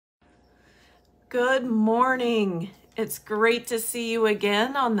Good morning. It's great to see you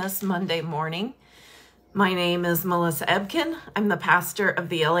again on this Monday morning. My name is Melissa Ebken. I'm the pastor of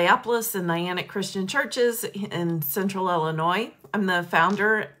the Illiopolis and Niantic Christian Churches in Central Illinois. I'm the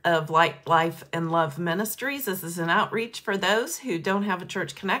founder of Light, Life, and Love Ministries. This is an outreach for those who don't have a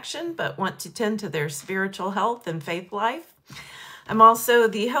church connection but want to tend to their spiritual health and faith life. I'm also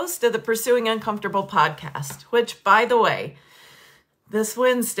the host of the Pursuing Uncomfortable podcast, which, by the way, this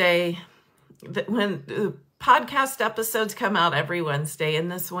Wednesday, when the podcast episodes come out every Wednesday,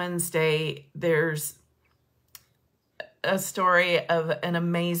 and this Wednesday there's a story of an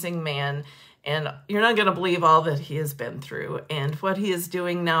amazing man, and you're not going to believe all that he has been through and what he is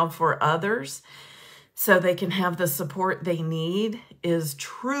doing now for others so they can have the support they need is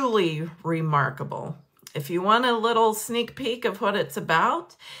truly remarkable. If you want a little sneak peek of what it's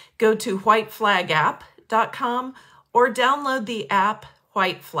about, go to whiteflagapp.com or download the app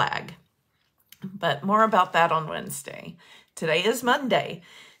White Flag. But more about that on Wednesday. Today is Monday.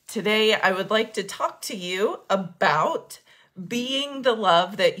 Today, I would like to talk to you about being the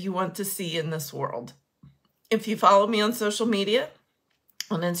love that you want to see in this world. If you follow me on social media,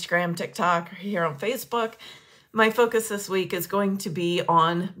 on Instagram, TikTok, or here on Facebook, my focus this week is going to be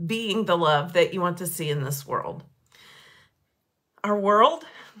on being the love that you want to see in this world. Our world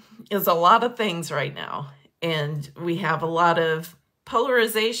is a lot of things right now, and we have a lot of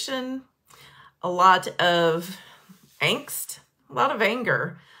polarization, a lot of angst, a lot of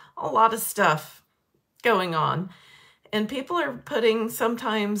anger, a lot of stuff going on. And people are putting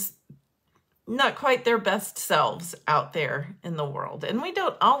sometimes not quite their best selves out there in the world. And we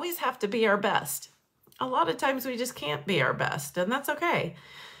don't always have to be our best. A lot of times we just can't be our best, and that's okay.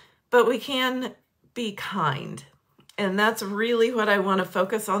 But we can be kind. And that's really what I want to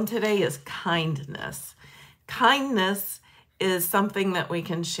focus on today is kindness. Kindness is something that we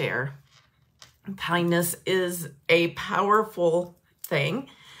can share. Kindness is a powerful thing.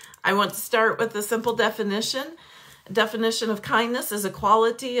 I want to start with a simple definition. Definition of kindness is a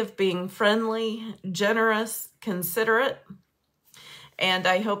quality of being friendly, generous, considerate. And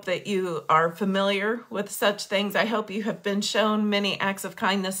I hope that you are familiar with such things. I hope you have been shown many acts of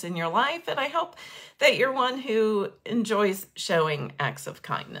kindness in your life, and I hope that you're one who enjoys showing acts of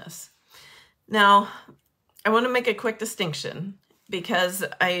kindness. Now, I want to make a quick distinction because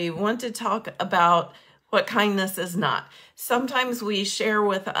I want to talk about what kindness is not. Sometimes we share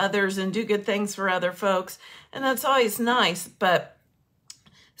with others and do good things for other folks, and that's always nice, but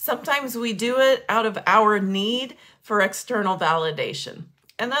sometimes we do it out of our need for external validation.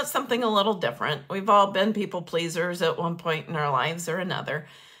 And that's something a little different. We've all been people pleasers at one point in our lives or another.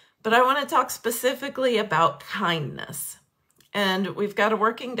 But I want to talk specifically about kindness. And we've got a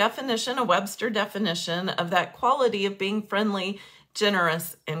working definition, a Webster definition of that quality of being friendly,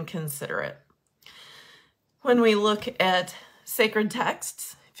 generous, and considerate. When we look at sacred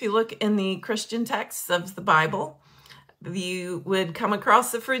texts, if you look in the Christian texts of the Bible, you would come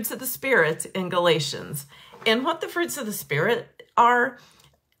across the fruits of the Spirit in Galatians. And what the fruits of the Spirit are,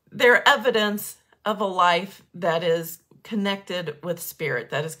 they're evidence of a life that is connected with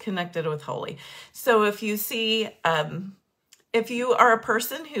Spirit, that is connected with Holy. So if you see, if you are a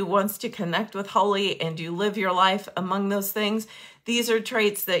person who wants to connect with Holy and you live your life among those things, these are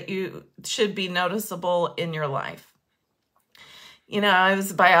traits that you should be noticeable in your life. You know, I was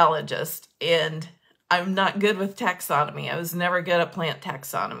a biologist and I'm not good with taxonomy. I was never good at plant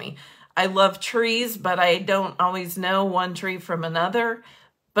taxonomy. I love trees, but I don't always know one tree from another.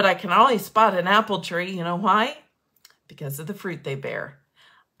 But I can always spot an apple tree. You know why? Because of the fruit they bear.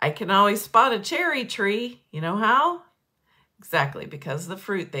 I can always spot a cherry tree. You know how? Exactly, because of the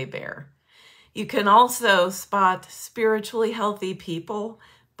fruit they bear. You can also spot spiritually healthy people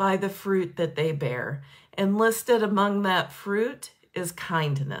by the fruit that they bear. And listed among that fruit is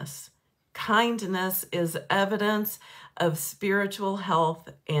kindness. Kindness is evidence of spiritual health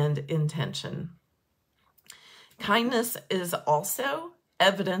and intention. Kindness is also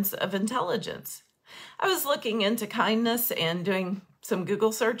evidence of intelligence. I was looking into kindness and doing some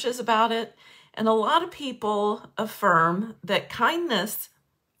Google searches about it, and a lot of people affirm that kindness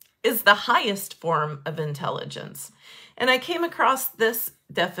is the highest form of intelligence. And I came across this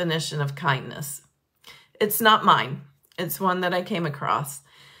definition of kindness. It's not mine. It's one that I came across.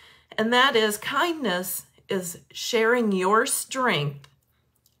 And that is kindness is sharing your strength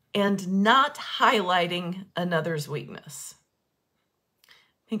and not highlighting another's weakness.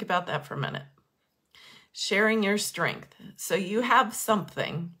 Think about that for a minute. Sharing your strength. So you have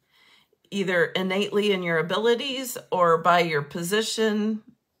something, either innately in your abilities or by your position,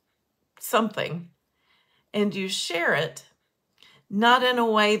 something, and you share it, not in a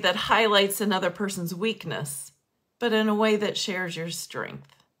way that highlights another person's weakness, but in a way that shares your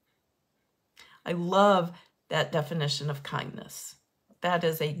strength. I love that definition of kindness. That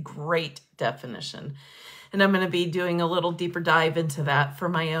is a great definition. And I'm going to be doing a little deeper dive into that for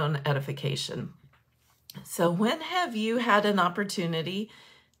my own edification. So when have you had an opportunity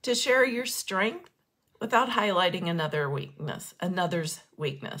to share your strength without highlighting another's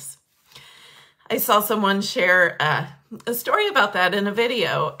weakness? I saw someone share a story about that in a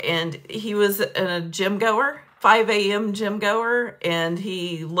video, and he was a gym goer, 5 a.m. gym goer, and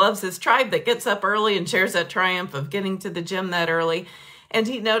he loves his tribe that gets up early and shares that triumph of getting to the gym that early. And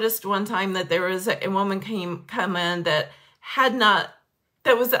he noticed one time that there was a woman come in that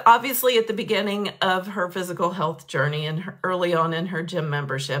was obviously at the beginning of her physical health journey and early on in her gym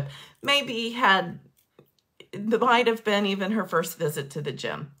membership, might have been even her first visit to the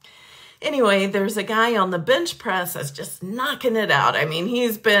gym. Anyway, there's a guy on the bench press that's just knocking it out. I mean,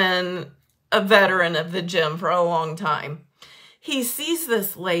 he's been a veteran of the gym for a long time. He sees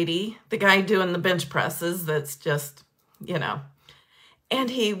this lady, the guy doing the bench presses, that's just, and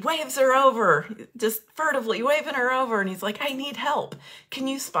he waves her over, just furtively waving her over. And he's like, I need help. Can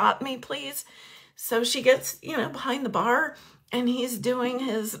you spot me, please? So she gets, behind the bar, and he's doing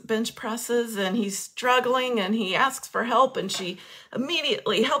his bench presses, and he's struggling, and he asks for help, and she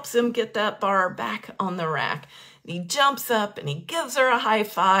immediately helps him get that bar back on the rack. And he jumps up, and he gives her a high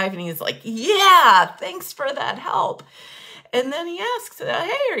five, and he's like, yeah, thanks for that help. And then he asks,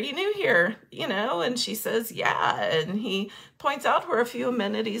 hey, are you new here? And she says, yeah. And he points out where a few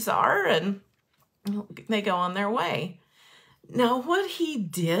amenities are, and they go on their way. Now, what he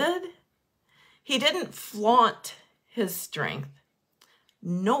did, he didn't flaunt his strength,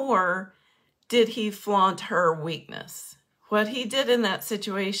 nor did he flaunt her weakness. What he did in that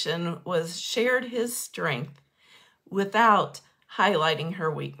situation was shared his strength without highlighting her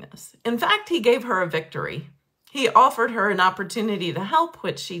weakness. In fact, he gave her a victory. He offered her an opportunity to help,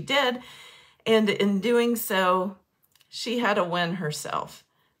 which she did, and in doing so, she had a win herself.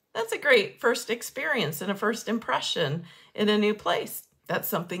 That's a great first experience and a first impression in a new place. That's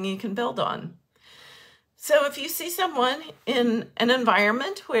something you can build on. So if you see someone in an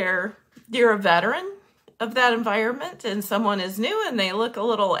environment where you're a veteran of that environment and someone is new and they look a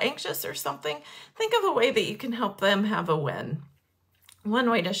little anxious or something, think of a way that you can help them have a win.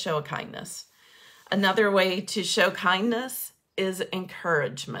 One way to show kindness. Another way to show kindness is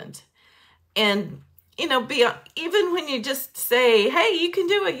encouragement. And, even when you just say, hey, you can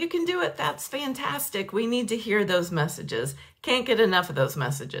do it, that's fantastic. We need to hear those messages. Can't get enough of those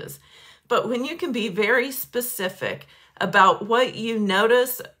messages. But when you can be very specific about what you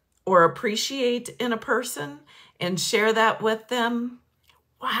notice or appreciate in a person and share that with them,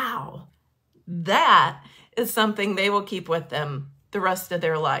 wow, that is something they will keep with them the rest of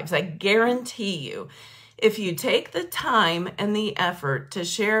their lives. I guarantee you, if you take the time and the effort to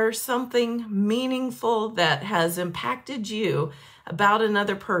share something meaningful that has impacted you about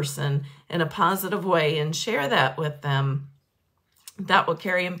another person in a positive way and share that with them, that will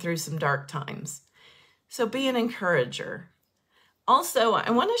carry them through some dark times. So be an encourager. Also, I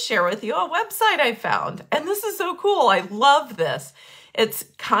want to share with you a website I found, and this is so cool. I love this. It's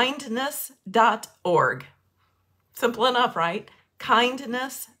kindness.org. Simple enough, right?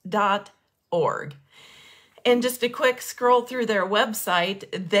 Kindness.org. And just a quick scroll through their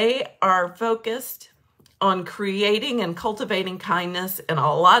website, they are focused on creating and cultivating kindness in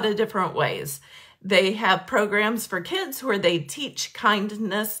a lot of different ways. They have programs for kids where they teach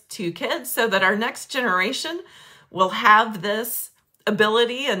kindness to kids so that our next generation will have this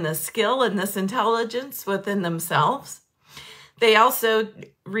ability and this skill and this intelligence within themselves. They also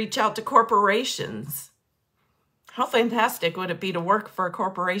reach out to corporations. How fantastic would it be to work for a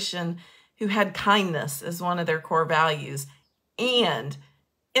corporation who had kindness as one of their core values and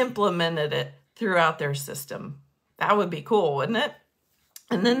implemented it throughout their system? That would be cool, wouldn't it?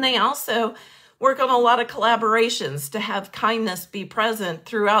 And then they also work on a lot of collaborations to have kindness be present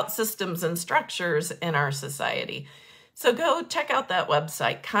throughout systems and structures in our society. So go check out that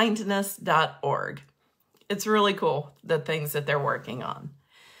website, kindness.org. It's really cool, the things that they're working on.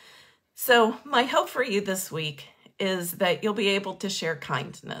 So my hope for you this week is that you'll be able to share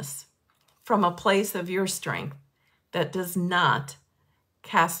kindness from a place of your strength that does not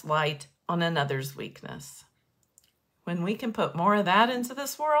cast light on another's weakness. When we can put more of that into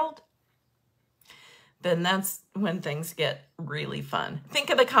this world, then that's when things get really fun. Think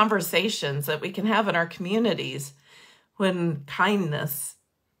of the conversations that we can have in our communities when kindness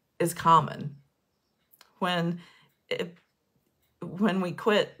is common. When we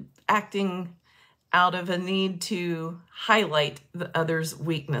quit acting out of a need to highlight the other's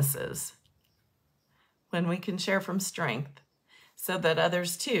weaknesses, when we can share from strength so that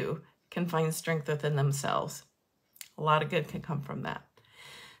others too can find strength within themselves. A lot of good can come from that.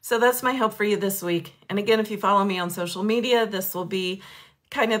 So that's my hope for you this week. And again, if you follow me on social media, this will be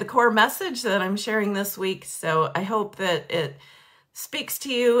kind of the core message that I'm sharing this week. So I hope that it speaks to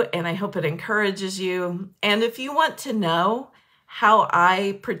you and I hope it encourages you. And if you want to know how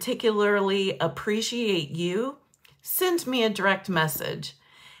I particularly appreciate you, send me a direct message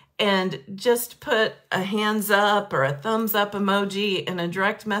and just put a hands up or a thumbs up emoji in a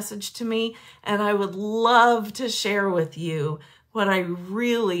direct message to me. And I would love to share with you what I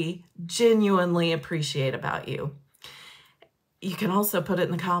really genuinely appreciate about you. You can also put it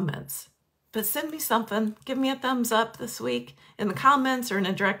in the comments, but send me something. Give me a thumbs up this week in the comments or in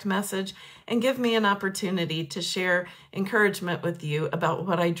a direct message and give me an opportunity to share encouragement with you about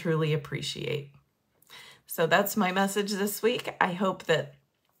what I truly appreciate. So that's my message this week. I hope that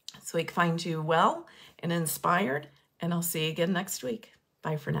this week finds you well and inspired, and I'll see you again next week.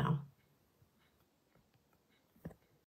 Bye for now.